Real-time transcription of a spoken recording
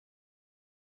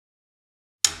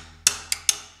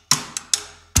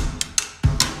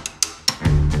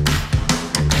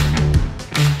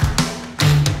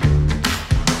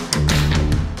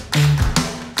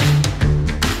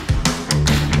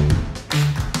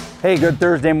Hey, good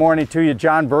Thursday morning to you.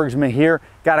 John Bergsman here.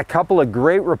 Got a couple of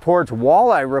great reports,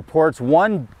 walleye reports,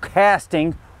 one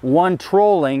casting, one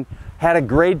trolling. Had a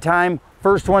great time.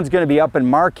 First one's going to be up in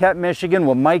Marquette, Michigan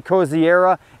with Mike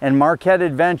Coziera and Marquette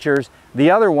Adventures. The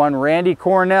other one, Randy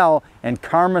Cornell and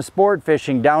Karma Sport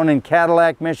Fishing down in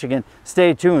Cadillac, Michigan.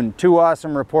 Stay tuned. Two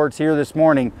awesome reports here this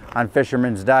morning on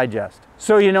Fisherman's Digest.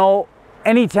 So, you know,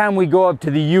 anytime we go up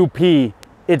to the UP,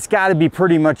 it's got to be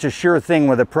pretty much a sure thing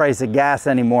with the price of gas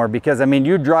anymore, because I mean,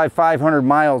 you drive 500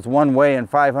 miles one way and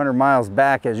 500 miles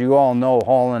back, as you all know,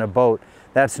 hauling a boat.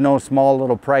 That's no small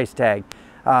little price tag.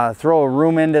 Throw a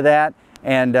room into that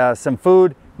and some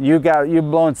food, you've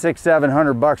blown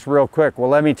 $600-700 real quick. Well,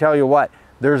 let me tell you what,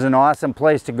 there's an awesome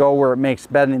place to go where it makes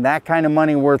spending that kind of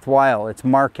money worthwhile. It's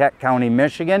Marquette County,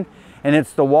 Michigan, and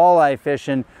it's the walleye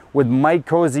fishing with Mike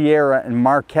Coziera and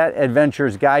Marquette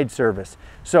Adventures Guide Service.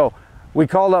 So we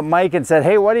called up Mike and said,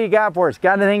 hey, what do you got for us?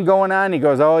 Got anything going on? He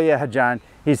goes, oh yeah, John.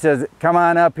 He says, come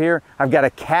on up here. I've got a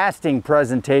casting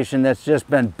presentation that's just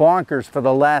been bonkers for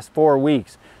the last 4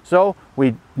 weeks. So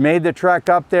we made the trek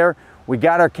up there. We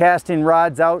got our casting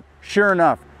rods out. Sure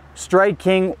enough, Strike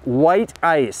King white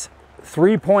ice,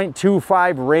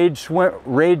 3.25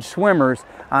 rage swimmers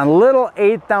on little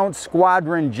 1/8 ounce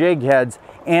squadron jig heads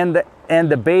and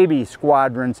the baby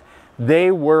squadrons.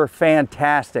 They were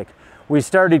fantastic. We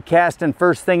started casting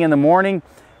first thing in the morning,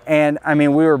 and I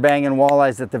mean, we were banging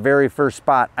walleyes at the very first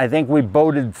spot. I think we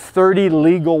boated 30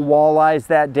 legal walleyes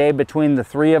that day between the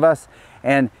three of us,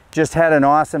 and just had an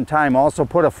awesome time. Also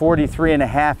put a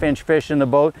 43.5-inch fish in the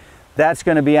boat. That's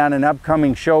going to be on an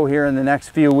upcoming show here in the next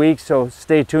few weeks, so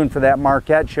stay tuned for that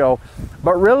Marquette show.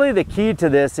 But really the key to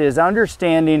this is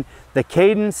understanding the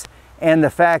cadence and the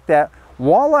fact that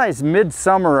walleyes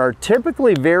midsummer are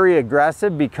typically very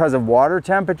aggressive because of water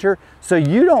temperature, so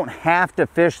you don't have to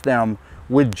fish them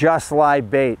with just live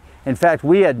bait. In fact,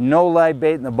 we had no live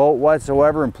bait in the boat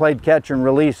whatsoever and played catch and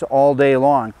release all day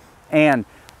long, and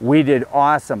we did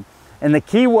awesome. And the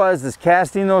key is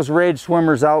casting those rage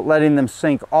swimmers out, letting them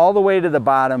sink all the way to the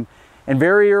bottom, and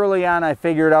very early on I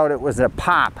figured out it was a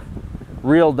pop,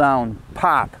 reel down,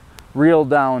 pop, reel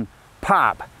down,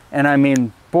 pop. And I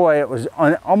mean, boy, it was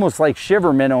almost like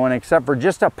shiver minnowing, except for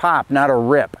just a pop, not a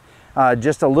rip,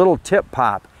 just a little tip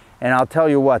pop. And I'll tell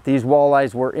you what, these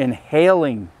walleyes were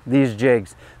inhaling these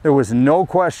jigs. There was no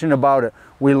question about it.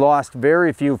 We lost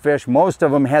very few fish. Most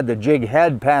of them had the jig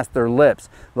head past their lips,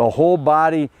 the whole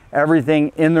body,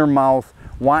 everything in their mouth,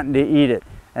 wanting to eat it.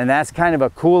 And that's kind of a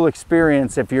cool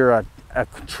experience if you're a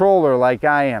controller like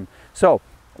I am. So,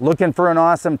 looking for an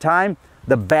awesome time.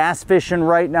 The bass fishing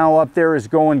right now up there is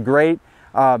going great.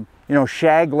 You know,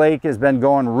 Shag Lake has been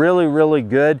going really, really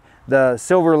good. The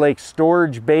Silver Lake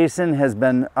Storage Basin has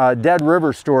been, Dead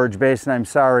River Storage Basin, I'm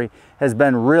sorry, has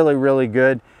been really, really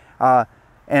good.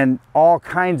 And all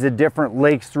kinds of different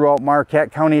lakes throughout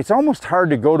Marquette County. It's almost hard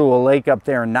to go to a lake up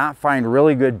there and not find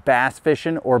really good bass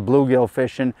fishing or bluegill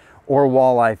fishing or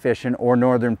walleye fishing or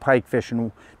northern pike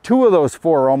fishing. 2 of those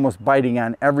 4 are almost biting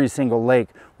on every single lake.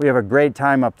 We have a great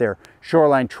time up there.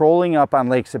 Shoreline trolling up on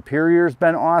Lake Superior has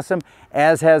been awesome,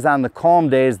 as has on the calm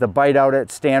days the bite out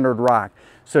at Standard Rock.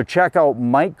 So check out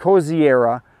Mike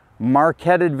Coziera,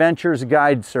 Marquette Adventures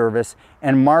Guide Service,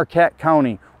 and Marquette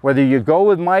County. Whether you go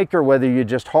with Mike or whether you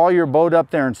just haul your boat up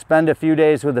there and spend a few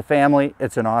days with the family,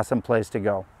 it's an awesome place to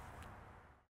go.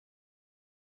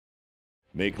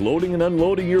 Make loading and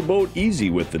unloading your boat easy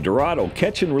with the Dorado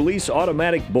Catch and Release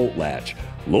Automatic Boat Latch.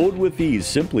 Load with ease,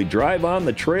 simply drive on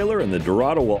the trailer and the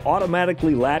Dorado will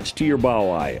automatically latch to your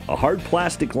bow eye. A hard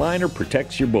plastic liner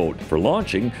protects your boat. For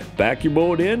launching, back your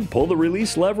boat in, pull the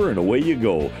release lever and away you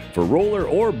go. For roller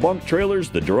or bunk trailers,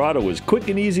 the Dorado is quick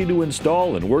and easy to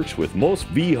install and works with most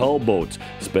V-hull boats.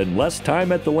 Spend less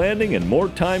time at the landing and more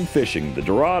time fishing. The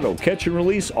Dorado Catch and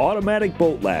Release Automatic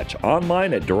Boat Latch,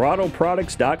 online at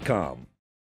DoradoProducts.com.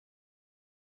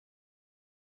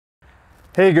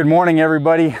 Hey, good morning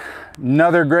everybody.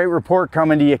 Another great report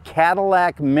coming to you,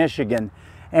 Cadillac, Michigan.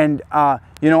 And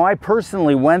you know, I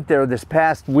personally went there this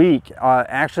past week,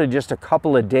 actually just a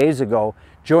couple of days ago,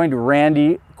 joined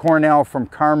Randy Cornell from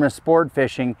Karma Sport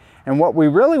Fishing, and what we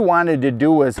really wanted to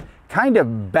do was kind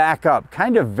of back up,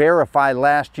 kind of verify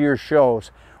last year's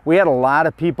shows. We had a lot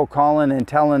of people calling and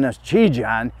telling us, gee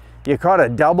John, you caught a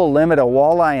double limit of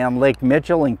walleye on Lake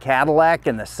Mitchell in Cadillac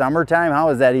in the summertime? How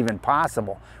is that even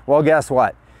possible? Well, guess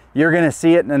what? You're going to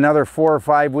see it in another 4 or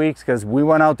 5 weeks, because we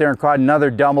went out there and caught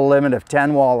another double limit of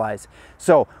 10 walleyes.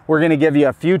 So we're going to give you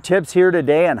a few tips here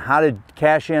today on how to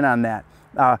cash in on that.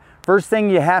 First thing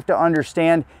you have to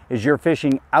understand is you're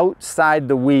fishing outside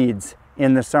the weeds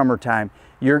in the summertime.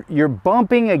 You're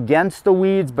bumping against the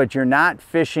weeds, but you're not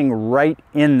fishing right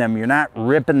in them. You're not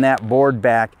ripping that board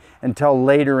back until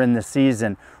later in the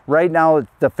season. Right now,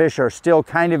 the fish are still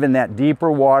kind of in that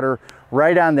deeper water,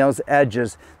 right on those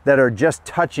edges that are just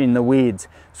touching the weeds.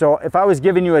 So if I was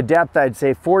giving you a depth, I'd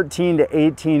say 14 to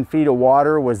 18 feet of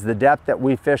water was the depth that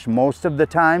we fished most of the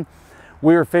time.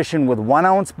 We were fishing with 1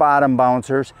 ounce bottom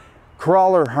bouncers,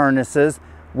 crawler harnesses.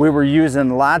 We were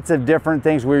using lots of different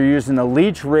things. We were using a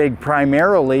leech rig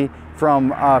primarily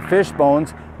from fish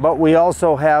bones, but we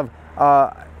also have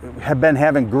been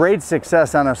having great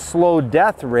success on a slow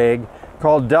death rig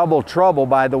called Double Trouble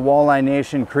by the Walleye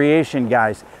Nation Creation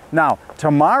guys. Now,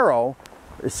 tomorrow,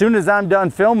 as soon as I'm done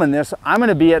filming this, I'm going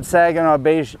to be at Saginaw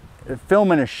Bay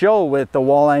filming a show with the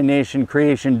Walleye Nation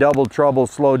Creation Double Trouble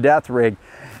Slow Death rig.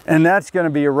 And that's going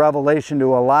to be a revelation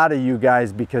to a lot of you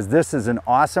guys, because this is an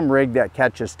awesome rig that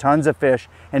catches tons of fish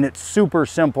and it's super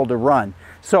simple to run.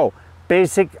 So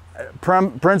basic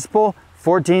principle,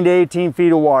 14 to 18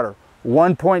 feet of water,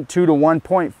 1.2 to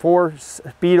 1.4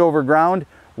 speed over ground,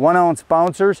 1 ounce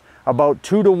bouncers, about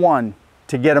 2 to 1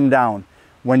 to get them down.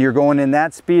 When you're going in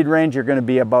that speed range, you're going to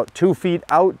be about 2 feet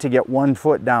out to get 1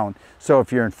 foot down. So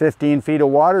if you're in 15 feet of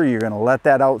water, you're going to let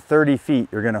that out 30 feet.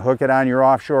 You're going to hook it on your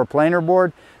offshore planer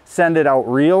board, send it out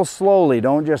real slowly.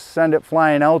 Don't just send it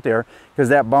flying out there, because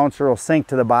that bouncer will sink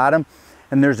to the bottom.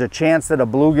 And there's a chance that a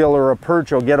bluegill or a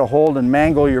perch will get a hold and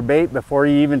mangle your bait before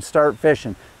you even start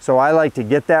fishing. So I like to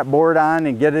get that board on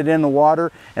and get it in the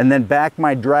water, and then back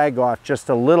my drag off just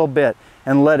a little bit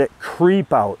and let it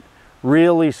creep out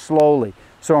really slowly.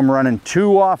 So I'm running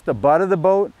 2 off the butt of the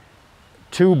boat,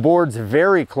 2 boards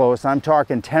very close. I'm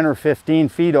talking 10 or 15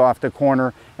 feet off the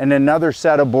corner, and another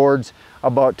set of boards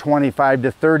about 25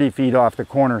 to 30 feet off the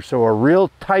corner. So a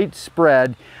real tight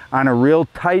spread on a real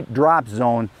tight drop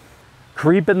zone,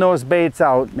 creeping those baits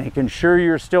out, making sure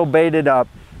you're still baited up,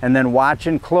 and then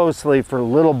watching closely for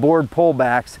little board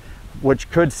pullbacks, which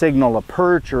could signal a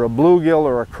perch or a bluegill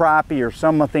or a crappie or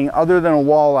something other than a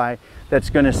walleye that's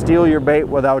going to steal your bait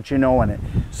without you knowing it.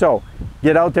 So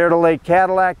get out there to Lake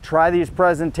Cadillac, try these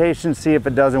presentations, see if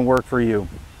it doesn't work for you.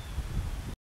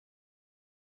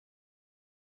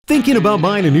 Thinking about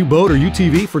buying a new boat or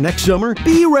UTV for next summer?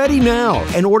 Be ready now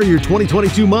and order your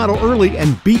 2022 model early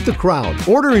and beat the crowd.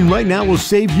 Ordering right now will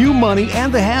save you money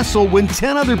and the hassle when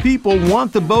 10 other people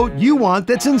want the boat you want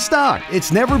that's in stock.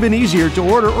 It's never been easier to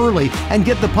order early and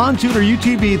get the pontoon or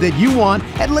UTV that you want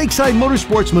at Lakeside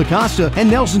Motorsports Mikasa and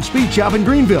Nelson Speed Shop in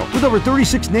Greenville. With over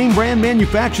 36 name brand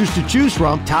manufacturers to choose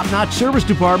from, top-notch service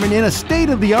department, and a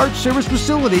state-of-the-art service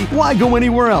facility, why go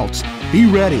anywhere else? Be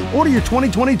ready. Order your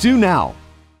 2022 now.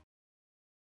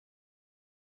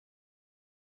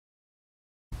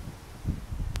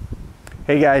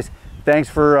 Hey guys, thanks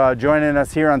for joining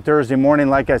us here on Thursday morning.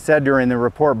 Like I said during the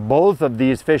report, both of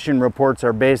these fishing reports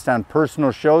are based on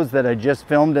personal shows that I just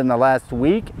filmed in the last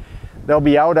week. They'll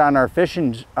be out on our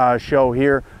fishing show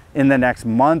here in the next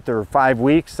month or 5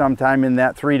 weeks, sometime in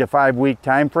that 3 to 5 week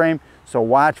time frame. So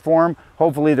watch for them.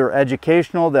 Hopefully they're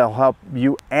educational. They'll help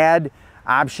you add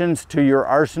options to your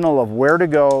arsenal of where to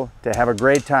go to have a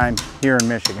great time here in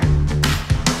Michigan.